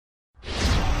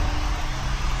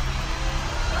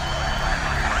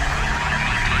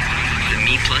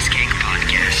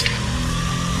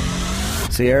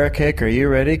Ciara Cake, are you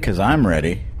ready? Because I'm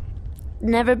ready.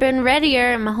 Never been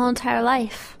readier in my whole entire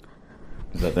life.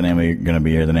 Is that the name of going to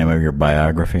be the name of your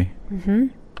biography? Mm-hmm.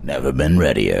 Never been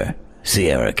readier.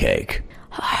 Ciara Cake.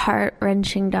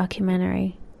 Heart-wrenching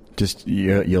documentary. Just,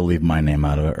 you'll leave my name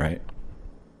out of it, right?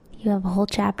 You have a whole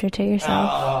chapter to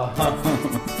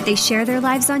yourself. They share their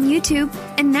lives on YouTube,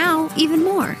 and now even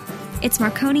more. It's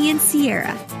Marconi and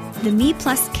Ciara, the Me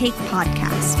Plus Cake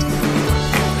podcast.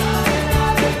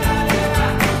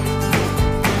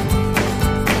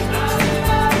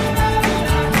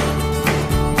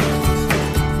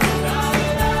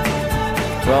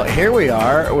 Well, here we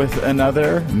are with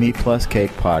another Me Plus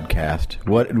Cake podcast.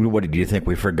 What did you think?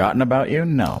 We've forgotten about you?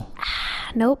 No.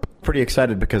 Nope. Pretty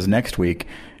excited because next week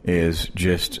is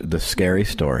just the scary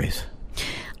stories.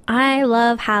 I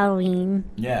love Halloween.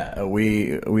 Yeah,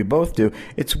 we both do.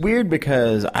 It's weird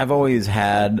because I've always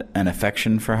had an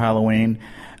affection for Halloween,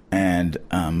 and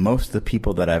most of the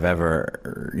people that I've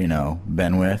ever,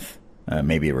 been with,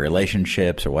 maybe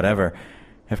relationships or whatever,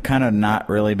 have kind of not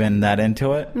really been that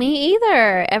into it. Me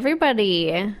either.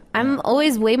 Everybody. I'm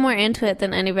always way more into it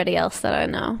than anybody else that I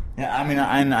know. Yeah, I mean,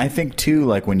 I think too,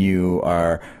 like when you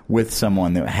are with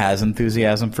someone that has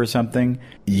enthusiasm for something,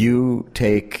 you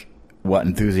take what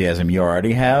enthusiasm you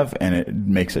already have and it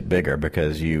makes it bigger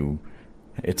because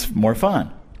it's more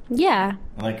fun. Yeah.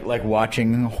 Like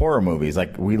watching horror movies.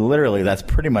 Like that's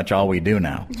pretty much all we do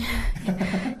now.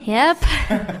 Yep.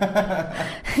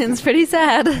 It's pretty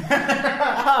sad.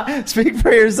 Speak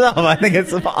for yourself. I think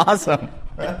it's awesome.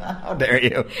 How dare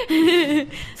you?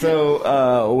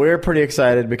 So we're pretty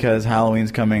excited because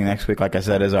Halloween's coming next week. Like I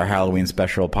said, is our Halloween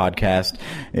special podcast.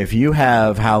 If you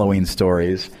have Halloween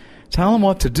stories, tell them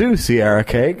what to do, Ciara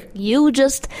Cake. You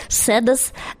just send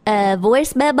us a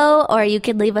voice memo, or you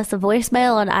can leave us a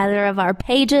voicemail on either of our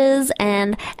pages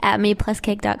and at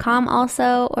mepluscake.com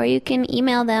also, or you can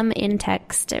email them in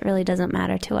text. It really doesn't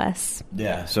matter to us.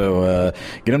 Yeah, so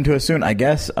get them to us soon. I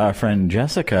guess our friend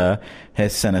Jessica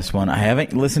has sent us one. I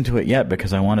haven't listened to it yet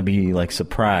because I want to be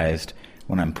surprised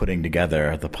when I'm putting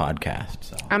together the podcast.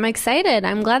 So. I'm excited.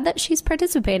 I'm glad that she's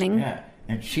participating. Yeah,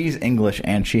 and she's English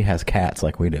and she has cats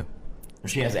like we do.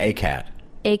 She has a cat.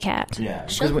 A cat. Yeah.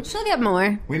 She'll get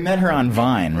more. We met her on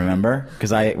Vine, remember?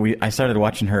 Because I started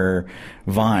watching her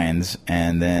Vines,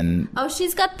 and then... Oh,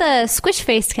 she's got the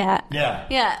squish-faced cat. Yeah.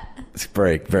 Yeah. It's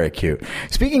very, very cute.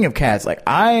 Speaking of cats,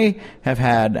 I have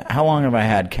had... How long have I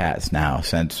had cats now?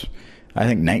 Since, I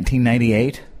think,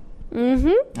 1998?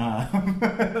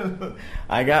 Mm-hmm.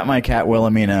 I got my cat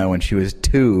Wilhelmina when she was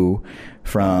 2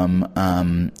 from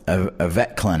a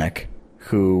vet clinic.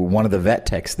 Who one of the vet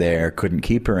techs there couldn't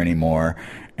keep her anymore,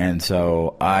 and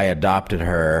so I adopted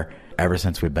her. Ever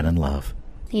since we've been in love.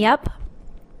 Yep.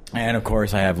 And of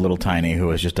course I have little Tiny, who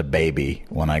was just a baby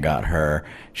when I got her.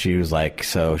 She's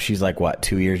what,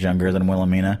 2 years younger than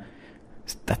Wilhelmina?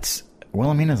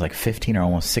 Wilhelmina's 15 or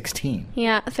almost 16.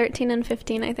 Yeah, 13 and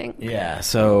 15 I think. Yeah,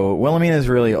 so Wilhelmina's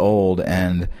really old,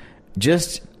 and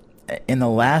just in the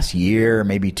last year,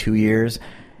 maybe 2 years,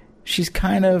 she's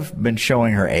kind of been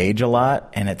showing her age a lot,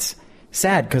 and it's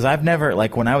sad because I've never,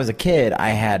 when I was a kid, I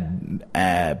had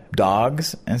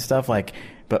dogs and stuff,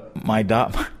 but my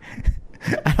dog,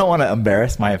 I don't want to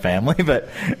embarrass my family, but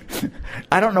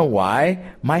I don't know why.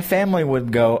 My family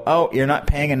would go, oh, you're not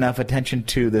paying enough attention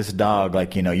to this dog,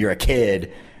 you're a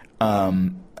kid,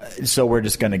 so we're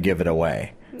just going to give it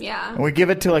away. Yeah. And we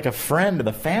give it to a friend of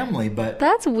the family, but...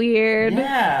 That's weird.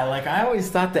 Yeah, I always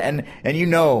thought that... And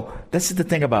this is the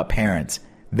thing about parents.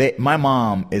 My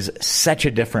mom is such a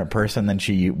different person than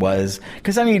she was.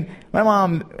 Because, my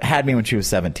mom had me when she was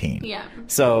 17. Yeah.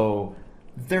 So,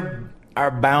 there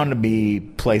are bound to be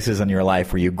places in your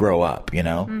life where you grow up,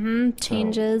 Mm-hmm.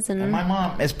 Changes and my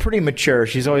mom is pretty mature.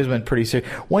 She's always been pretty serious.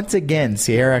 Once again,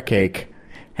 Ciara Cake,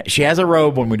 she has a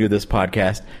robe when we do this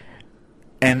podcast.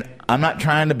 And I'm not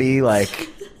trying to be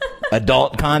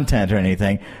adult content or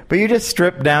anything, but you just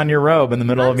strip down your robe in the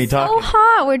middle of me talking. It's so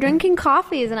hot. We're drinking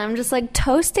coffees, and I'm just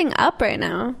toasting up right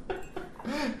now.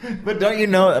 But don't you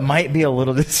know it might be a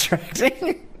little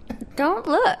distracting? Don't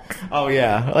look. Oh,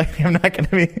 yeah. I'm not going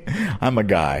to be... I'm a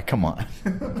guy. Come on.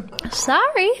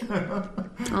 Sorry.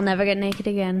 I'll never get naked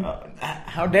again.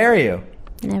 How dare you?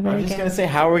 Never I'm again. just going to say,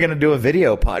 how are we going to do a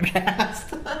video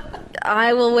podcast?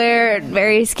 I will wear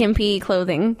very skimpy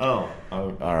clothing. Oh,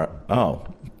 all right. Oh.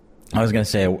 I was going to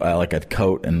say a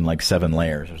coat and 7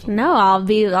 layers or something. No,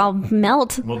 I'll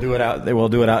melt. We'll do it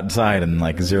outside in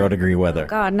 0-degree weather.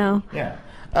 God, no. Yeah.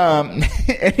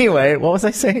 Anyway, what was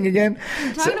I saying again?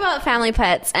 Talking about family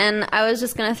pets, and I was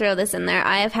just going to throw this in there.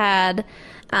 I have had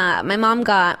my mom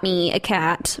got me a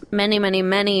cat many, many,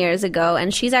 many years ago,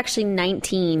 and she's actually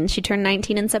 19. She turned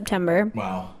 19 in September.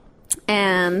 Wow.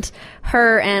 And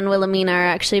her and Wilhelmina are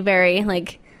actually very,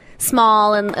 like,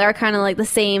 small and are kind of like the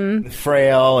same.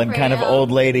 Frail and kind of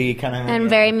old lady. And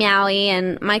very meowy.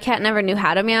 And my cat never knew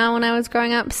how to meow when I was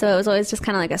growing up, so it was always just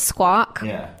kind of like a squawk.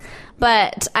 Yeah.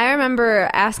 But I remember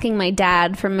asking my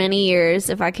dad for many years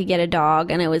if I could get a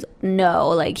dog, and it was no.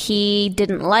 Like, he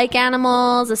didn't like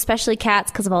animals, especially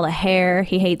cats, because of all the hair.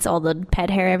 He hates all the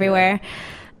pet hair everywhere. Yeah.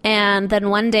 And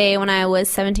then one day when I was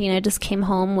 17, I just came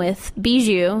home with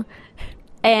Bijou,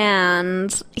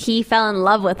 and he fell in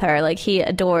love with her. Like, he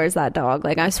adores that dog.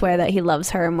 Like, I swear that he loves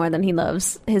her more than he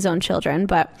loves his own children.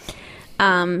 But,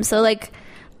 so, like,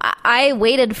 I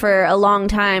waited for a long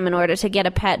time in order to get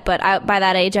a pet, but by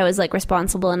that age, I was, like,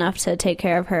 responsible enough to take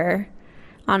care of her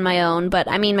on my own. But,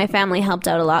 I mean, my family helped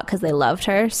out a lot because they loved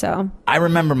her, so. I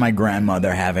remember my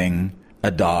grandmother having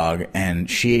a dog, and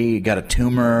she got a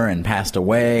tumor and passed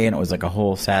away, and it was, like, a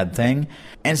whole sad thing.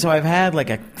 And so I've had,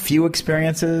 like, a few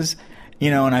experiences,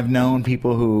 you know, and I've known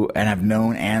people and I've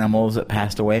known animals that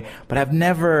passed away, but I've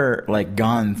never, like,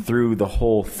 gone through the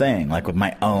whole thing, like, with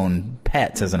my own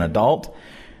pets as an adult.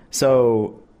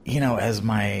 So, you know, as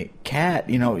my cat,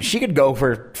 you know, she could go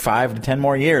for 5 to 10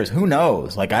 more years. Who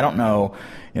knows? Like, I don't know.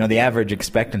 You know, the average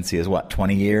expectancy is what,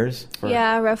 20 years?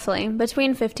 Yeah, roughly.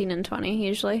 Between 15 and 20,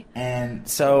 usually. And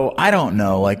so, I don't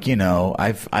know. Like, you know,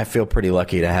 I feel pretty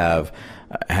lucky to have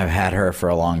had her for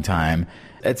a long time.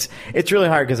 It's really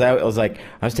hard because I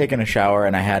was taking a shower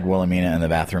and I had Wilhelmina in the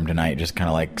bathroom tonight, just kind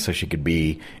of like so she could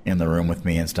be in the room with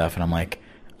me and stuff. And I'm like,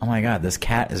 oh my God, this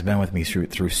cat has been with me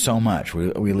through so much.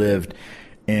 We lived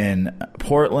in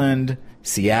Portland,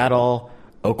 Seattle,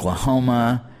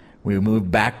 Oklahoma. We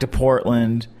moved back to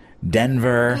Portland,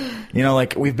 Denver. You know,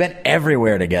 like, we've been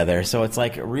everywhere together. So it's,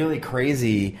 like, really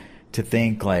crazy to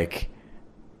think, like,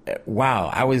 wow,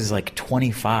 I was, like,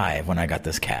 25 when I got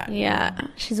this cat. Yeah.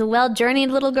 She's a well-journeyed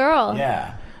little girl.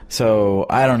 Yeah. So,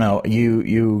 I don't know,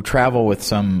 you travel with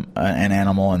an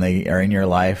animal and they are in your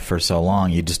life for so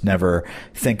long, you just never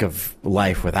think of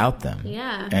life without them.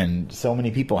 Yeah. And so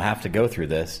many people have to go through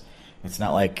this. It's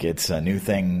not like it's a new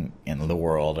thing in the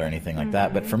world or anything like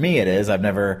that. But for me, it is. I've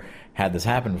never had this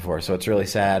happen before, so it's really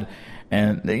sad.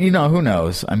 And, you know, who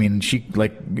knows? I mean, she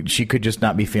could just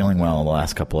not be feeling well the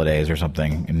last couple of days or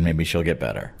something, and maybe she'll get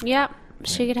better. Yeah.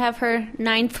 She could have her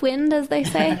 9th wind, as they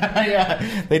say.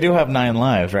 Yeah, they do have 9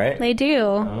 lives, right? They do.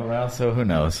 Oh, well, so who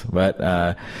knows? But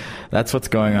that's what's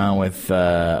going on with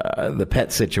the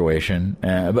pet situation.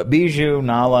 But Bijou,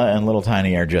 Nala, and Little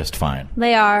Tiny are just fine.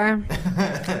 They are.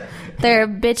 They're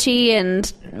bitchy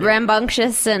and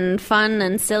rambunctious and fun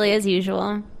and silly as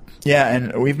usual. Yeah,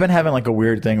 and we've been having like a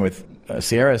weird thing with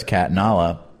Ciara's cat,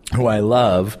 Nala, who I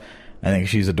love. I think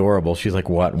she's adorable. She's like,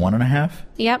 what, 1.5?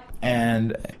 Yep.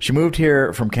 And she moved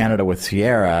here from Canada with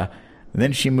Ciara.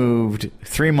 Then she moved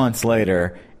 3 months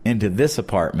later into this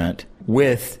apartment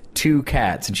with 2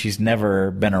 cats, and she's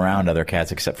never been around other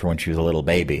cats except for when she was a little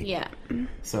baby. Yeah.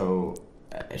 So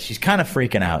she's kind of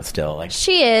freaking out still. Like,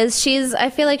 she is. I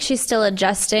feel like she's still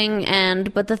adjusting,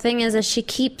 but the thing is she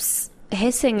keeps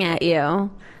hissing at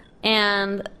you,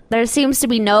 and there seems to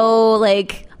be no,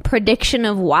 like, prediction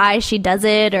of why she does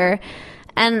it,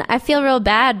 and I feel real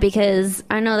bad because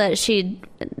I know that she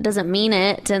doesn't mean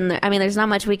it, and I mean, there's not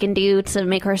much we can do to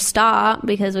make her stop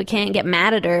because we can't get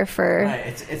mad at her for.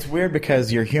 Right. It's weird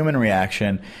because your human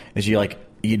reaction is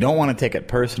you don't want to take it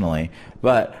personally,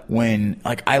 but when,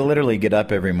 like, I literally get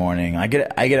up every morning, I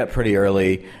get up pretty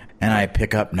early. And I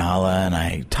pick up Nala and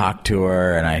I talk to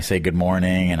her and I say good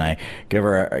morning and I give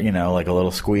her, you know, like a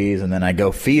little squeeze, and then I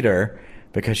go feed her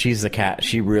because she's the cat.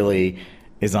 She really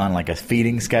is on like a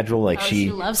feeding schedule. Like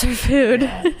she loves her food.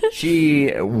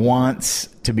 She wants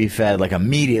to be fed like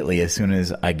immediately as soon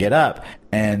as I get up.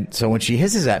 And so when she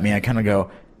hisses at me, I kind of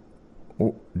go,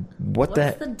 what's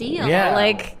the deal? Yeah.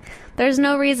 Like, there's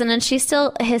no reason. And she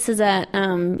still hisses at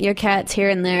your cats here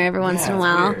and there every once in a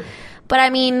while. Weird. But I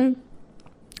mean,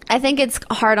 I think it's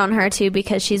hard on her, too,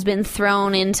 because she's been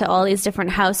thrown into all these different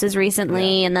houses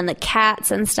recently, and then the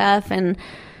cats and stuff. And,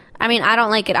 I mean, I don't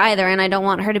like it either, and I don't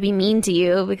want her to be mean to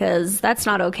you because that's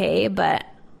not okay. But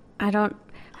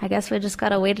I guess we just got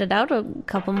to wait it out a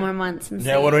couple more months and see.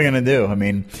 Yeah, what are we going to do? I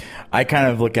mean, I kind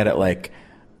of look at it like,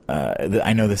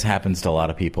 I know this happens to a lot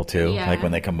of people, too. Yeah. Like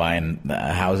when they combine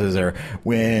houses or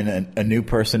when a new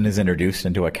person is introduced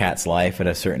into a cat's life at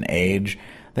a certain age,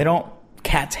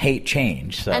 cats hate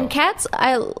change. So. And cats,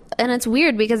 and it's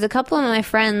weird because a couple of my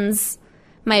friends,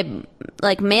 my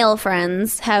like male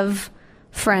friends, have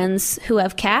friends who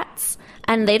have cats,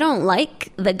 and they don't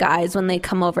like the guys when they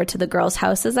come over to the girls'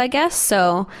 houses, I guess.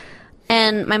 So,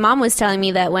 and my mom was telling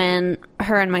me that when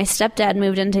her and my stepdad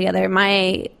moved in together,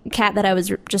 my cat that I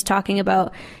was just talking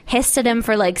about hissed at him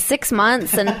for like 6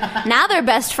 months, and now they're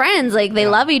best friends. Like, they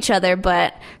love each other.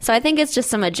 But so I think it's just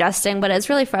some adjusting, but it's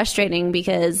really frustrating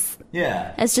because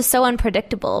it's just so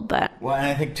unpredictable. But well, and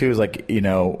I think too is like, you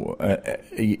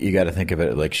got to think of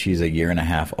it like she's a year and a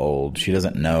half old. She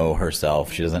doesn't know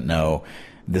herself. She doesn't know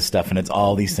this stuff, and it's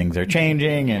all these things are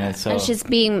changing, and it's so. And she's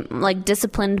being like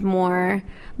disciplined more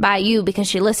by you because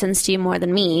she listens to you more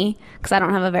than me because I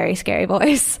don't have a very scary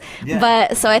voice. Yeah,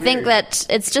 but so I think that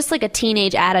it's just like a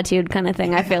teenage attitude kind of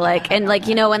thing, I feel like. And like,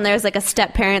 when there's like a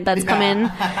step parent that's come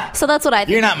in. So that's what I think.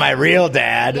 You're not my real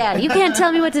dad. Yeah, you can't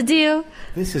tell me what to do.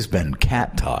 This has been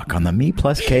Cat Talk on the Me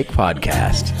Plus Cake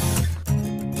podcast.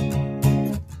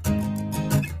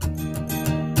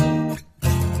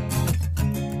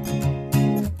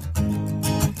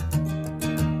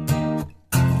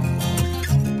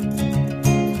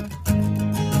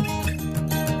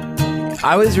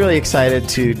 I was really excited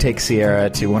to take Ciara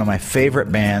to one of my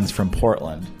favorite bands from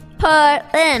Portland.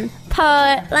 Portland.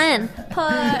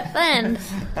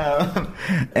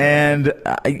 And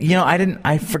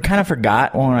I kind of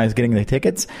forgot when I was getting the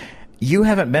tickets. You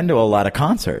haven't been to a lot of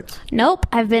concerts. Nope.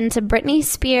 I've been to Britney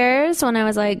Spears when I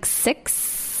was like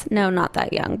 6. No, not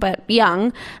that young, but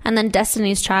young. And then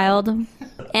Destiny's Child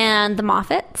and the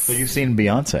Moffats. So you've seen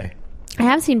Beyonce? I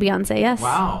have seen Beyonce, yes.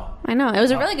 Wow. I know. It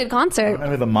was a really good concert. I don't know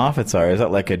who the Moffats are. Is that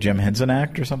like a Jim Henson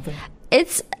act or something? They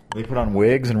put on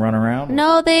wigs and run around?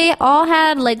 No, they all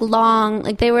had like long,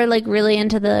 like they were like really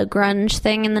into the grunge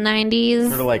thing in the 90s.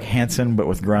 Sort of like Hanson, but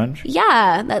with grunge?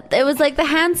 Yeah. It was like the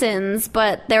Hansons,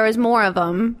 but there was more of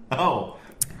them. Oh.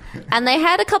 And they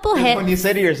had a couple hits. When you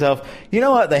say to yourself, you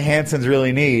know what the Hansons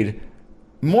really need?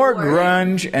 More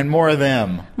grunge and more of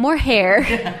them. More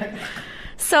hair.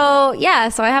 So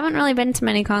I haven't really been to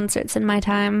many concerts in my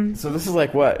time. So this is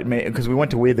like what? Because we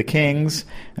went to We the Kings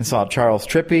and saw Charles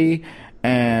Trippy,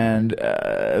 and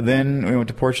then we went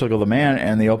to Portugal the Man,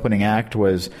 and the opening act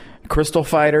was Crystal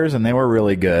Fighters, and they were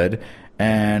really good.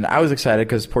 And I was excited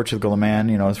because Portugal the Man,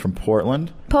 is from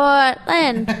Portland.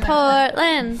 Portland.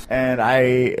 And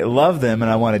I love them,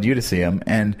 and I wanted you to see them.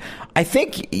 And I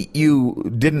think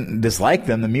you didn't dislike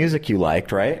them. The music you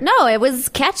liked, right? No, it was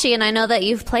catchy, and I know that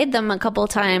you've played them a couple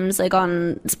times, like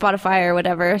on Spotify or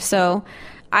whatever. So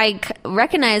I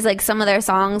recognize like some of their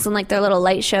songs, and like their little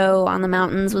light show on the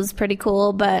mountains was pretty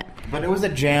cool. But it was a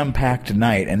jam-packed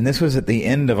night, and this was at the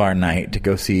end of our night to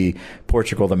go see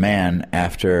Portugal the Man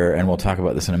after, and we'll talk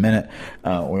about this in a minute.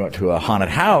 We went to a haunted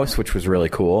house, which was really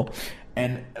cool.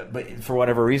 But for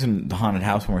whatever reason, the haunted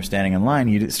house, when we're standing in line,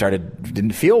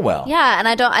 didn't feel well. Yeah, and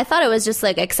I thought it was just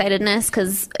like excitedness,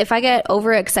 because if I get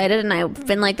overexcited, and I've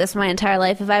been like this my entire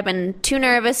life, if I've been too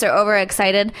nervous or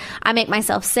overexcited, I make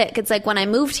myself sick. It's like when I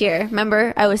moved here.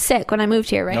 Remember, I was sick when I moved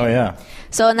here, right? Oh yeah.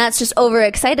 So, and that's just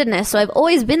overexcitedness. So I've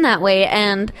always been that way,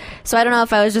 and so I don't know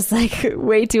if I was just like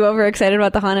way too overexcited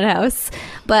about the haunted house,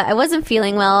 but I wasn't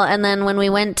feeling well. And then when we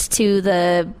went to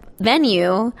the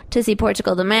venue to see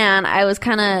Portugal the Man, I was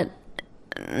kind of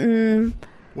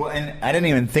well, and I didn't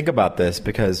even think about this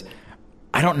because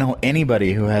I don't know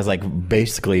anybody who has like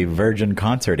basically virgin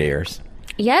concert ears.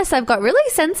 Yes, I've got really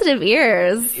sensitive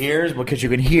ears because you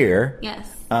can hear.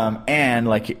 Yes. And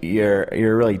like you're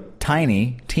really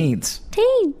tiny teens.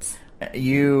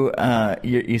 You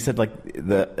said like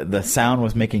the sound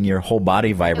was making your whole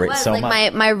body vibrate so like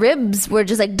much. My ribs were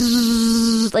just like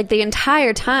the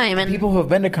entire time. And people who have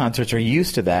been to concerts are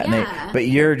used to that, but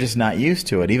you're just not used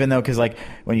to it. Even though, because like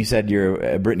when you said you're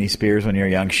Britney Spears when you're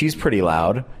young, she's pretty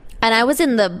loud. And I was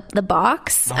in the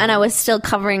box, and I was still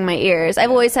covering my ears.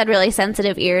 I've always had really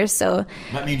sensitive ears, so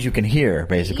that means you can hear,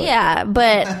 basically. Yeah,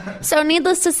 but so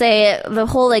needless to say, the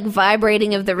whole like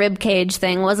vibrating of the rib cage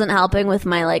thing wasn't helping with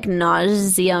my like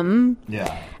nauseum.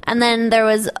 Yeah. And then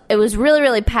it was really,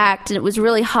 really packed, and it was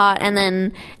really hot, and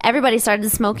then everybody started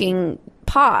smoking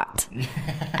pot.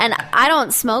 And I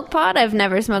don't smoke pot. I've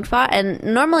never smoked pot, and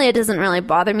normally it doesn't really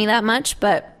bother me that much,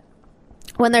 but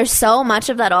when there's so much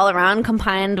of that all around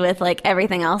combined with like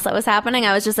everything else that was happening,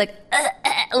 I was just like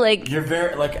you're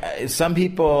very like some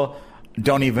people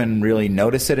don't even really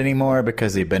notice it anymore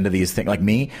because they've been to these things. Like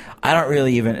me, I don't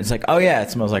really even. It's like, oh yeah, it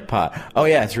smells like pot. Oh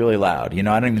yeah, it's really loud. I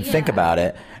don't even think about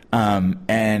it.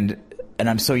 And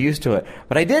I'm so used to it.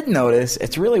 But I did notice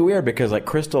it's really weird because like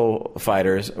Crystal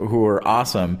Fighters, who are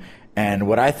awesome, and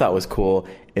what I thought was cool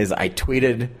is I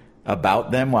tweeted about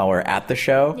them while we're at the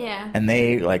show. Yeah. And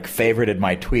they like favorited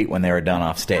my tweet when they were done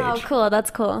off stage. Oh, cool.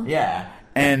 That's cool. Yeah.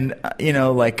 And,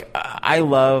 like I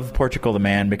love Portugal the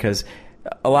Man because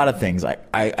a lot of things.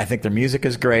 I think their music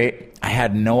is great. I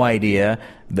had no idea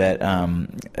that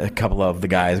a couple of the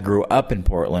guys grew up in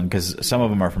Portland because some of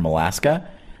them are from Alaska,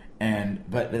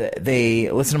 but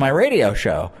they listen to my radio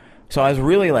show. So I was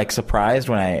really like surprised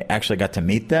when I actually got to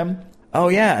meet them. Oh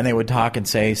yeah, and they would talk and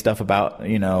say stuff about,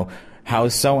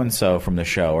 how's so-and-so from the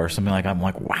show or something like that. I'm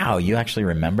like, wow, you actually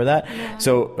remember that? Yeah.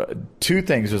 So two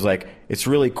things was like, it's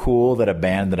really cool that a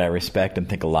band that I respect and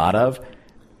think a lot of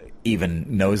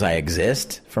even knows I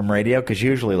exist from radio, because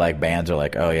usually like bands are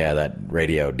like, oh yeah, that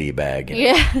radio D-bag.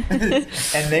 Yeah.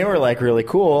 And they were like really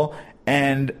cool.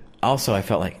 And also I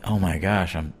felt like, oh my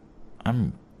gosh,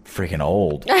 I'm freaking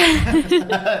old.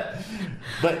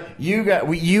 But you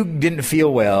didn't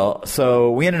feel well,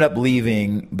 so we ended up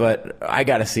leaving. But I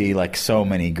got to see like so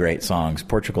many great songs.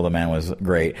 Portugal the Man was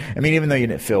great. I mean, even though you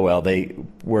didn't feel well, they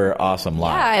were awesome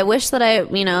live. Yeah, I wish that I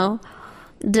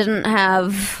didn't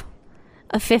have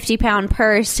a 50-pound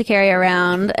purse to carry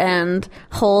around and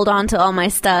hold on to all my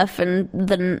stuff, and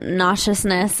the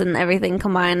nauseousness and everything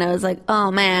combined. I was like,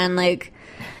 oh man, like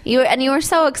you were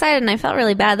so excited, and I felt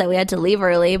really bad that we had to leave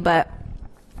early, but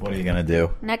what are you gonna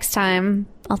do? Next time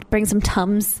I'll bring some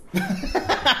Tums.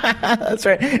 That's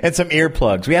right. And some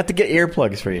earplugs. We have to get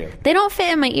earplugs for you. They don't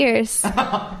fit in my ears.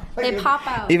 They pop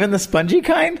out. Even the spongy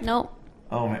kind? Nope.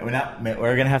 Oh,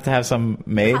 we're going to have some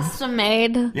made? Custom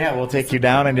made. Yeah, we'll take you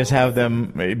down and just have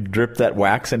them drip that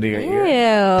wax into your ear.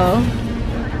 Ew.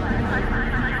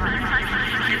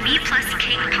 The Me Plus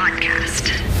Cake Podcast.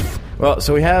 Well,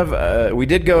 so we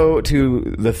did go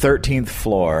to the 13th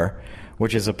floor,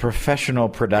 which is a professional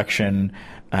production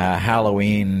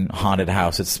Halloween haunted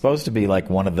house. It's supposed to be like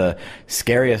one of the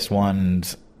scariest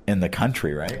ones in the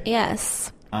country, right?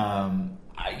 Yes.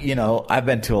 I've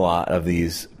been to a lot of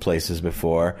these places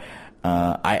before.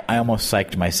 I almost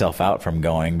psyched myself out from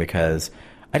going because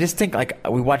I just think like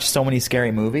we watched so many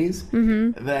scary movies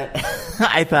that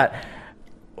I thought,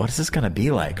 what is this going to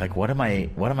be like? Like, what am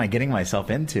I getting myself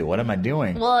into? What am I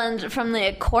doing? Well, and from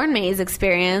the corn maze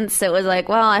experience, it was like,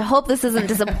 well, I hope this isn't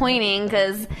disappointing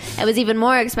because it was even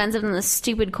more expensive than the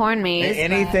stupid corn maze.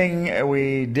 Anything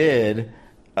we did,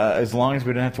 as long as we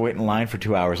didn't have to wait in line for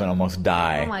 2 hours and almost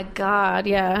die. Oh my God,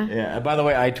 yeah. Yeah. By the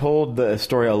way, I told the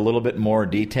story a little bit more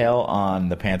detail on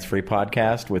the Pants Free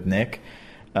podcast with Nick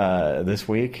this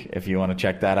week, if you want to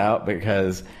check that out,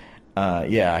 because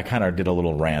I kind of did a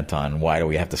little rant on why do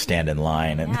we have to stand in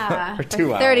line for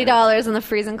 2 hours. $30 in the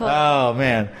freezing cold. Oh,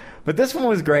 man. But this one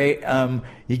was great.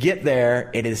 You get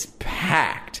there, it is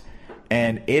packed,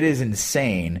 and it is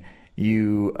insane.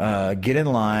 You get in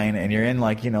line, and you're in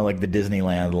like the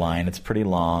Disneyland line. It's pretty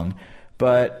long.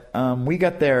 But we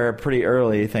got there pretty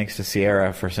early, thanks to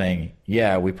Ciara for saying,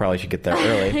 yeah, we probably should get there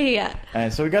early. Yeah.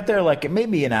 And so we got there like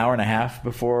maybe an hour and a half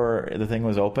before the thing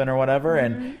was open or whatever.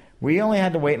 Mm-hmm. And we only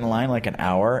had to wait in line like an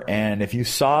hour. And if you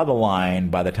saw the line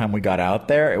by the time we got out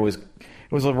there, it was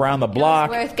around the block.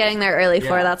 It was worth getting there early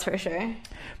for, that's for sure.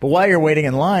 But while you're waiting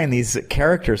in line, these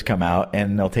characters come out,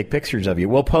 and they'll take pictures of you.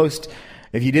 We'll post...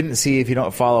 If you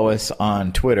don't follow us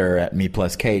on Twitter at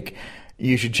MePlusCake,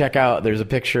 you should check out, there's a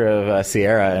picture of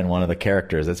Ciara and one of the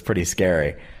characters. It's pretty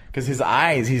scary. Because his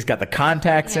eyes, he's got the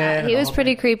contacts in. He was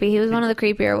pretty creepy. He was one of the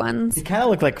creepier ones. He kind of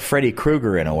looked like Freddy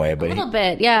Krueger in a way. But a little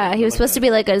bit, yeah. He was supposed to be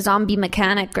like a zombie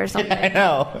mechanic or something. Yeah, I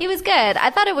know. He was good.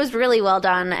 I thought it was really well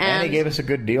done. And he gave us a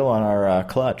good deal on our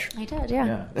clutch. He did,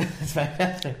 yeah. It's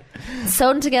fantastic.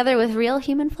 Sewn together with real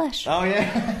human flesh. Oh,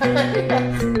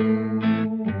 yeah.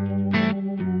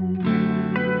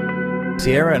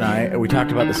 Ciara and I, we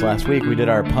talked about this last week. We did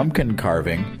our pumpkin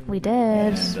carving. We did.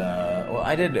 And,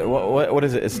 I did. What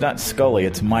is it? It's not Scully.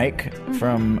 It's Mike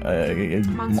from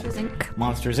Monsters Inc.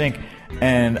 Monsters Inc.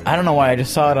 And I don't know why. I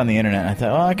just saw it on the internet. And I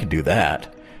thought, I could do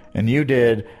that. And you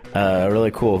did a really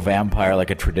cool vampire,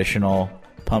 like a traditional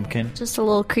pumpkin. Just a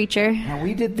little creature. Now,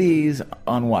 we did these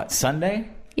on what, Sunday?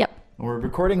 Yep. We're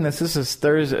recording this. This is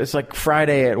Thursday. It's like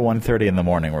Friday at 1:30 in the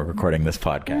morning. We're recording this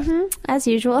podcast. Mm-hmm. As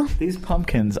usual. These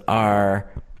pumpkins are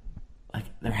like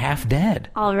they're half dead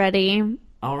already.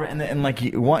 And like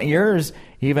yours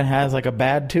even has like a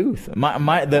bad tooth.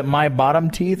 My bottom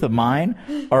teeth of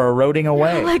mine are eroding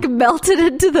away. Like melted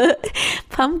into the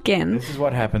pumpkin. This is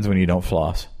what happens when you don't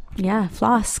floss. Yeah,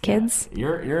 floss, kids.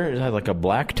 Yeah. Yours has like a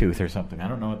black tooth or something. I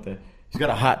don't know what he's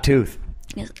got a hot tooth.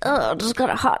 I just got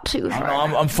a hot tooth.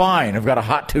 I'm fine. I've got a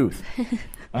hot tooth.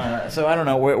 So I don't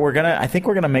know. I think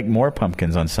we're gonna make more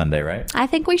pumpkins on Sunday, right? I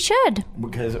think we should.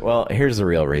 Because here's the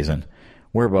real reason.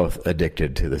 We're both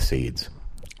addicted to the seeds.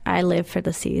 I live for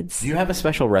the seeds. Do you have a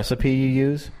special recipe you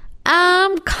use?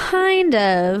 Kind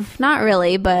of. Not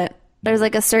really, but There's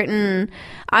like a certain,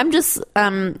 I'm just,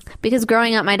 because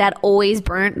growing up, my dad always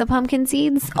burnt the pumpkin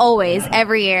seeds, always,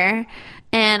 every year.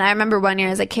 And I remember one year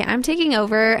I was like, I'm taking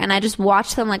over, and I just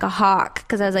watched them like a hawk,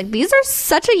 because I was like, these are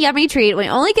such a yummy treat. We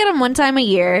only get them one time a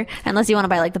year, unless you want to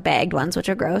buy like the bagged ones, which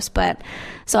are gross. But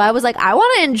so I was like, I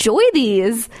want to enjoy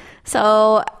these.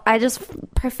 So I just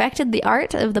perfected the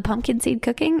art of the pumpkin seed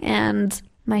cooking and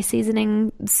my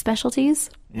seasoning specialties.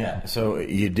 Yeah, so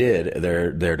you did.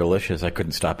 They're delicious. I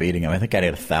couldn't stop eating them. I think I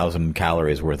ate 1,000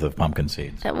 calories worth of pumpkin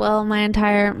seeds. Well, my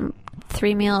entire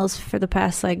 3 meals for the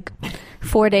past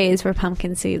 4 days were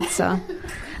pumpkin seeds. So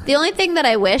the only thing that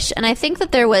I wish, and I think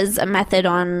that there was a method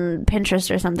on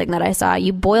Pinterest or something that I saw,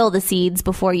 you boil the seeds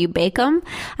before you bake them,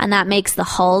 and that makes the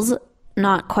hulls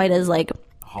not quite as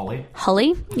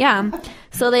hully. Yeah.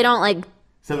 So they don't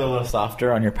So they're a little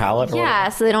softer on your palate? Yeah,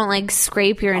 so they don't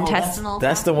scrape your intestinal.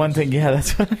 That's the one thing, yeah,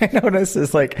 that's what I noticed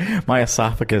is my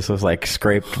esophagus was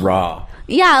scraped raw.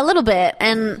 Yeah, a little bit.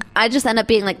 And I just end up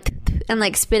being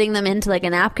and spitting them into a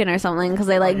napkin or something because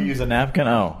they You use a napkin?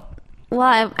 Oh.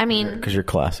 Well, I mean... Because you're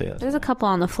classy. There's a couple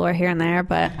on the floor here and there,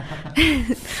 but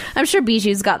I'm sure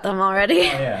Bijou's got them already. Oh,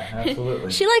 yeah,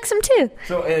 absolutely. She likes them too.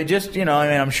 So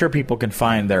I'm sure people can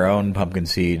find their own pumpkin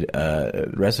seed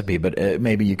recipe, but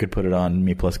maybe you could put it on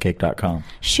mepluscake.com.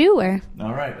 Sure.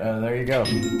 All right, there you go.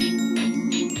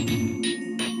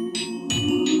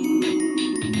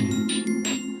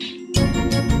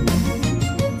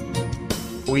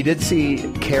 We did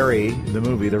see Carrie, the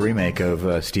movie, the remake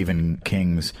of Stephen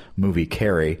King's movie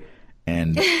Carrie,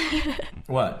 and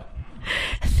what?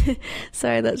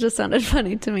 Sorry, that just sounded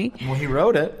funny to me. Well, he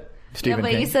wrote it. Stephen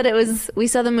King. You said it was. We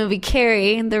saw the movie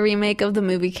Carrie, the remake of the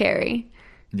movie Carrie.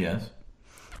 Yes.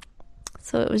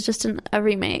 So it was just a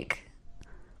remake.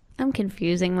 I'm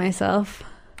confusing myself.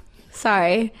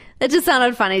 Sorry. It just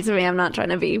sounded funny to me. I'm not trying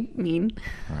to be mean.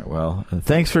 All right, well,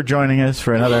 thanks for joining us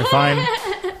for another fine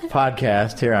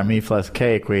podcast here on Me Plus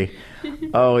Cake. We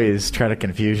always try to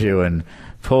confuse you and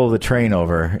pull the train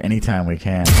over anytime we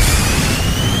can.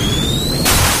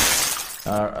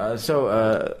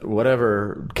 So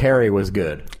whatever, Carrie was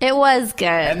good. It was good.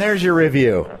 And there's your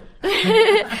review.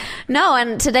 No,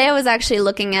 and today I was actually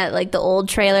looking at the old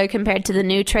trailer compared to the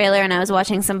new trailer, and I was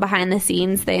watching some behind the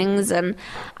scenes things, and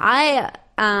I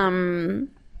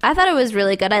thought it was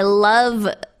really good. I love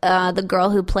the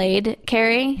girl who played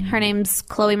Carrie. Her name's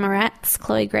Chloe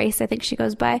Grace, I think she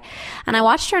goes by. And I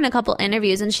watched her in a couple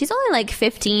interviews, and she's only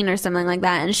 15 or something like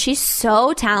that. And she's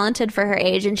so talented for her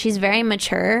age, and she's very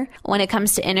mature when it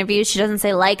comes to interviews. She doesn't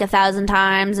say 1,000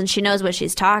 times, and she knows what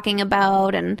she's talking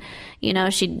about. And,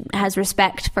 she has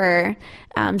respect for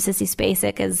Sissy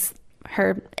Spacek as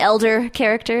her elder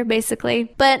character,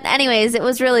 basically. But anyways, it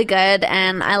was really good,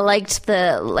 and I liked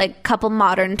the couple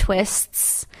modern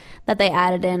twists that they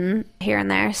added in here and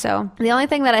there. So the only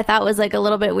thing that I thought was a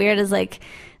little bit weird is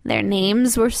their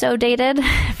names were so dated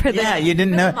for the you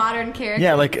didn't know modern character.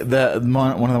 Yeah, the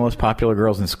one of the most popular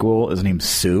girls in school is named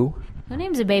Sue. Who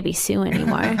names a baby Sue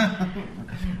anymore?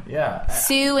 Yeah,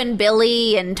 Sue and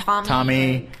Billy and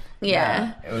Tommy.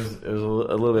 Yeah. It was a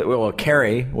little bit. Well,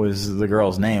 Carrie was the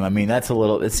girl's name. I mean, it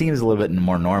seems a little bit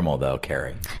more normal though,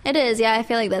 Carrie. It is. Yeah, I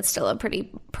feel like that's still a pretty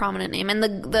prominent name. And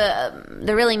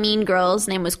the really mean girl's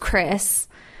name was Chris.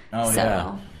 Oh, so,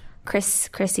 yeah.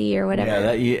 Chrissy or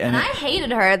whatever. Yeah, and I hated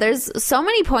her. There's so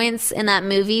many points in that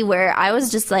movie where I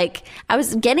was just I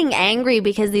was getting angry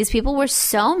because these people were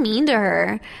so mean to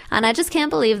her. And I just can't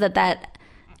believe that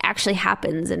actually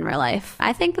happens in real life.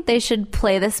 I think that they should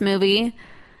play this movie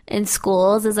in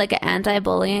schools as an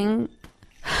anti-bullying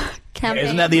campaign.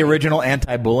 Isn't that the original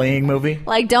anti-bullying movie?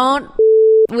 Don't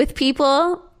with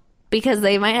people because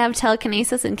they might have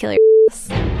telekinesis and kill your ass.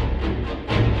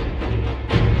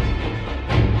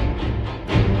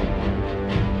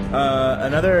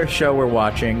 Another show we're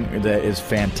watching that is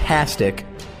fantastic.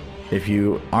 If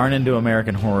you aren't into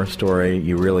American Horror Story,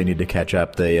 you really need to catch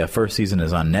up. The first season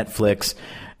is on Netflix,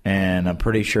 and I'm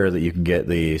pretty sure that you can get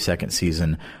the second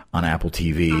season on Apple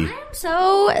TV. I'm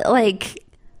so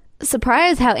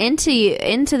surprised how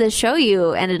into the show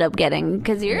you ended up getting,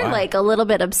 because you're a little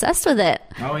bit obsessed with it.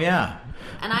 Oh yeah.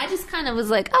 And I just kind of was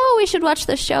we should watch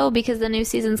the show because the new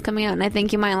season's coming out and I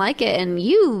think you might like it, and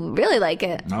you really like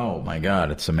it. Oh my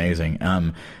God, it's amazing.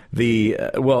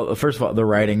 First of all, the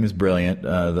writing is brilliant.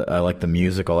 I like the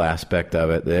musical aspect of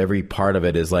it. Every part of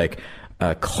it is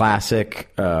a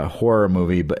classic horror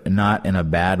movie, but not in a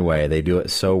bad way. They do it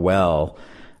so well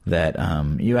that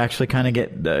you actually kind of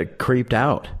get creeped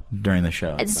out during the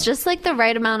show. It's just the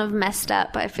right amount of messed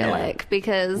up, I feel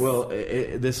because... Well,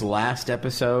 this last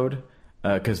episode,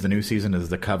 because the new season is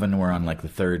The Coven, we're on the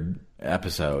third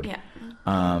episode. Yeah.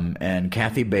 And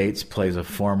Kathy Bates plays a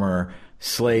former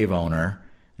slave owner.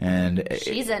 And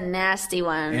she's a nasty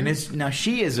one. And now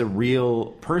she is a real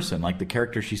person, like the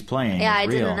character she's playing. Yeah, is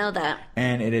real. didn't know that.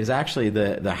 And it is actually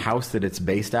the house that it's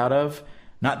based out of,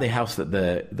 not the house that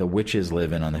the witches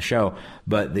live in on the show,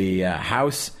 but the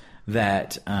house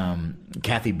that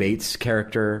Kathy Bates'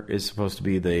 character is supposed to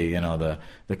be the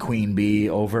queen bee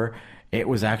over. It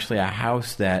was actually a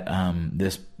house that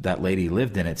that lady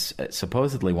lived in. It's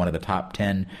supposedly one of the top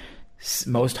 10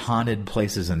 most haunted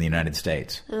places in the United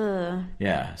States. Ugh.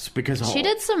 Yeah, because she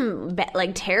did some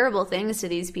terrible things to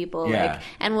these people. Yeah.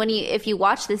 And if you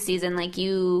watch this season,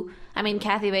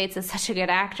 Kathy Bates is such a good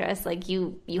actress. Like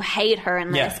you hate her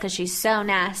in this because she's so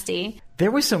nasty. There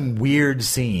was some weird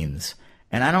scenes,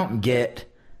 and I don't get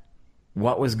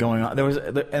what was going on. There was,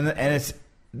 and it's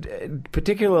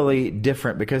particularly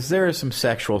different because there is some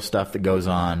sexual stuff that goes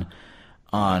on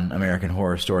American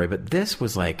Horror Story, but this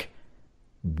was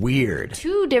weird.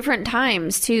 2 different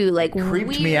times too, creeped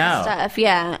weird me out stuff.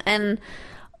 Yeah. And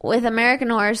with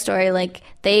American Horror Story,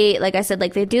 they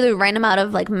do the right amount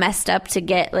of messed up to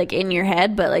get in your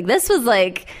head, but this was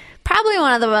probably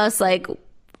one of the most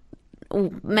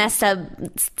messed up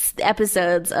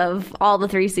episodes of all the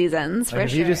 3 seasons. For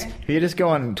sure. If you just go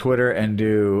on Twitter and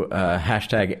do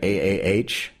hashtag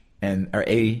AAH or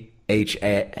AHS.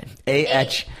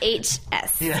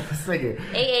 Yeah, thank you.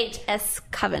 AHS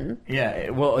Coven.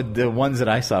 Yeah, well, the ones that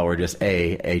I saw were just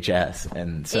AHS,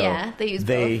 and so they use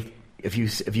both.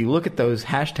 If you look at those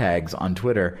hashtags on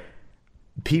Twitter,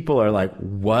 people are like,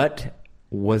 "What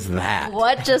was that?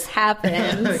 What just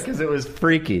happened?" Because it was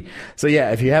freaky. So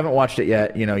yeah, if you haven't watched it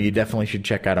yet, you definitely should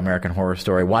check out American Horror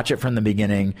Story. Watch it from the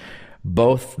beginning.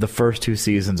 Both the first 2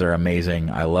 seasons are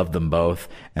amazing. I love them both,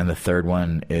 and the third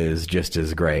one is just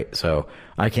as great. So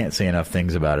I can't say enough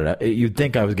things about it. You'd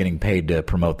think I was getting paid to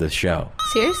promote this show.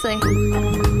 Seriously.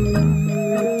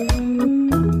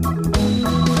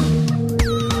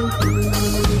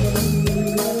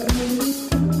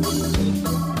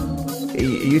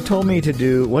 You told me to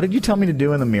do... What did you tell me to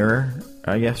do in the mirror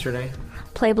yesterday?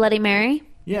 Play Bloody Mary.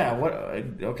 Yeah, what?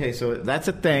 Okay, so that's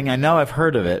a thing. I know I've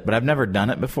heard of it, but I've never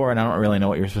done it before, and I don't really know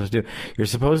what you're supposed to do. You're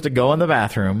supposed to go in the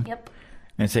bathroom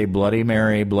and say, Bloody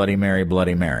Mary, Bloody Mary,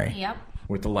 Bloody Mary. Yep.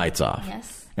 With the lights off.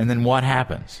 Yes. And then what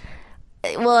happens?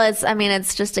 Well,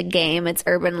 it's just a game. It's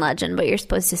urban legend, but you're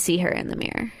supposed to see her in the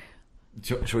mirror.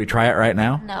 Should we try it right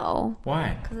now? No.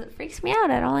 Why? Because it freaks me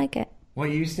out. I don't like it. Well,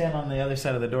 you stand on the other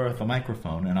side of the door with the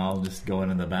microphone, and I'll just go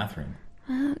into the bathroom.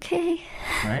 Okay.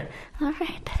 Right? All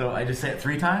right. So I just say it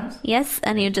 3 times? Yes,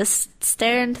 and you just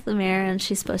stare into the mirror and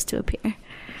she's supposed to appear.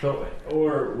 So,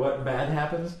 or what bad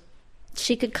happens?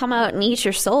 She could come out and eat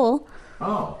your soul.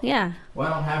 Oh. Yeah. Well,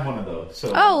 I don't have one of those.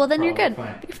 So well then you're good.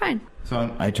 Fine. You're fine.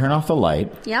 So I turn off the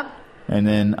light. Yep. And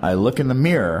then I look in the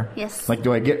mirror. Yes.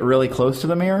 Do I get really close to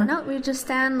the mirror? No, we just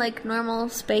stand normal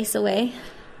space away.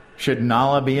 Should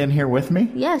Nala be in here with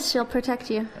me? Yes, she'll protect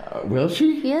you. Will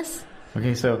she? Yes.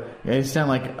 Okay, so I stand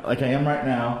like I am right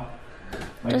now,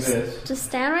 this. Just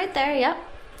stand right there, yep.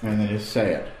 And then just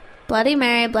say it. Bloody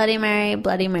Mary, Bloody Mary,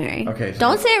 Bloody Mary. Okay. So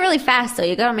don't say it really fast, though.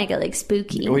 You gotta make it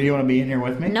spooky. Well, you want to be in here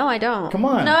with me? No, I don't. Come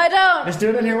on. No, I don't. Just do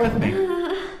it in here with me.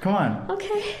 Come on.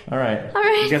 Okay. All right.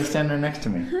 You gotta stand there next to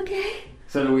me. Okay.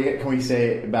 So can we say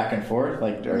it back and forth?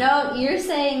 No, you're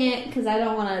saying it because I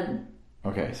don't want to...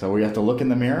 Okay, so we have to look in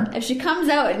the mirror? If she comes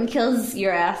out and kills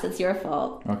your ass, it's your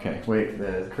fault. Okay, wait,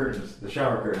 the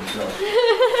shower curtains go.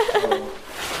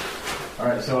 All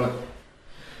right, so...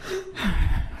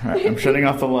 All right, I'm shutting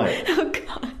off the light. Oh,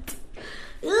 God.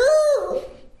 Ooh.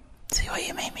 See what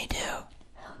you made me do.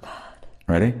 Oh, God.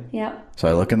 Ready? Yep. So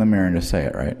I look in the mirror and just say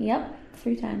it, right? Yep,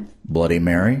 3 times. Bloody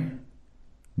Mary,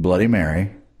 Bloody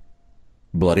Mary,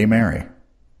 Bloody Mary.